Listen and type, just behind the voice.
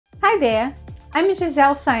Hi there, I'm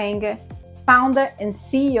Giselle Saenga, founder and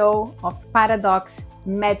CEO of ParaDocs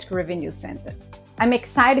Medical Revenue Center. I'm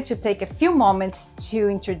excited to take a few moments to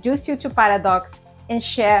introduce you to ParaDocs and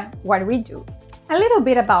share what we do. A little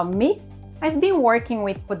bit about me. I've been working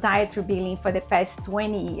with podiatry billing for the past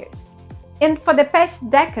 20 years. And for the past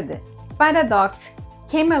decade, ParaDocs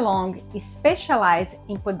came along specialized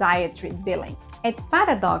in podiatry billing. At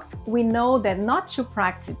ParaDocs, we know that not two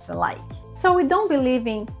practices alike. So we don't believe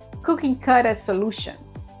in cookie-cutter solution.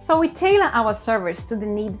 So we tailor our service to the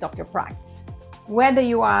needs of your practice. Whether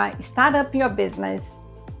you are start up your business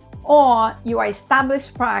or you are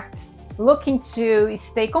established practice looking to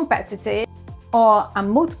stay competitive, or a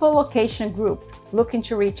multiple location group looking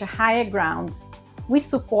to reach a higher ground, we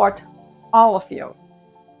support all of you.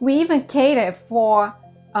 We even cater for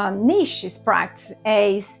niche practice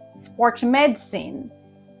as sport medicine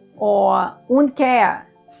or wound care,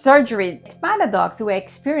 surgery. At ParaDocs, we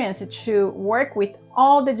experience to work with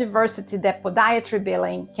all the diversity that podiatry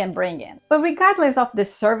billing can bring in. But regardless of the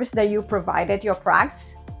service that you provide at your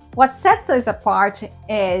practice, what sets us apart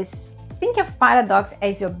is think of ParaDocs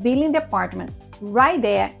as your billing department right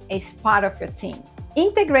there as part of your team.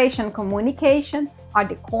 Integration and communication are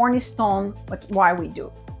the cornerstone of what we do.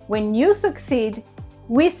 When you succeed,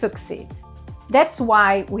 we succeed. That's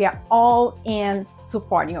why we are all in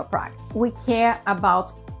supporting your practice. We care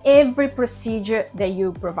about every procedure that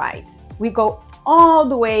you provide. We go all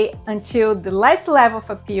the way until the last level of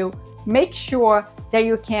appeal, make sure that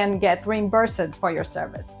you can get reimbursed for your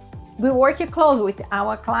service. We work close with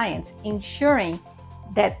our clients, ensuring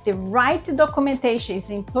that the right documentation is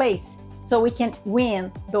in place so we can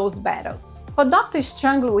win those battles. For doctors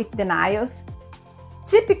struggling with denials,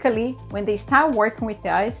 typically when they start working with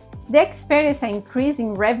us, they experience an increase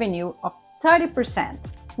in revenue of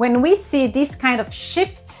 30%. When we see this kind of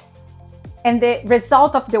shift and the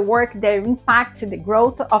result of the work that impacts the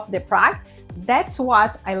growth of the practice, that's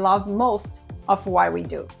what I love most of what we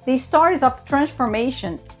do. The stories of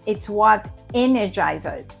transformation, it's what energizes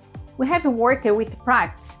us. We have worked with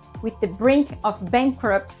practice with the brink of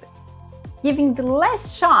bankruptcy, giving the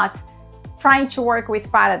last shot trying to work with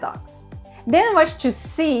ParaDocs. Then was to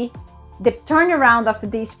see the turnaround of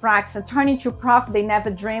these practices and turn into profit they never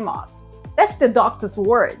dream of. That's the doctor's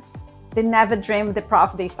word. They never dream of the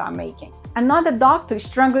profit they start making. Another doctor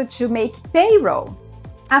struggled to make payroll.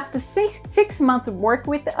 After six months of work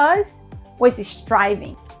with us, was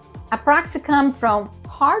striving. A practice come from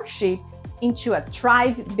hardship into a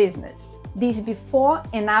thrive business. These before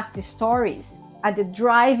and after stories are the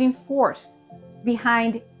driving force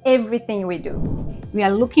behind everything we do. We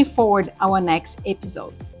are looking forward to our next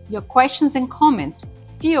episode. Your questions and comments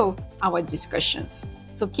fuel our discussions,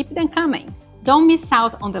 so keep them coming. Don't miss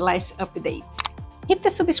out on the latest updates. Hit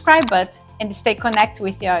the subscribe button and stay connected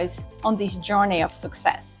with us on this journey of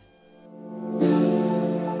success.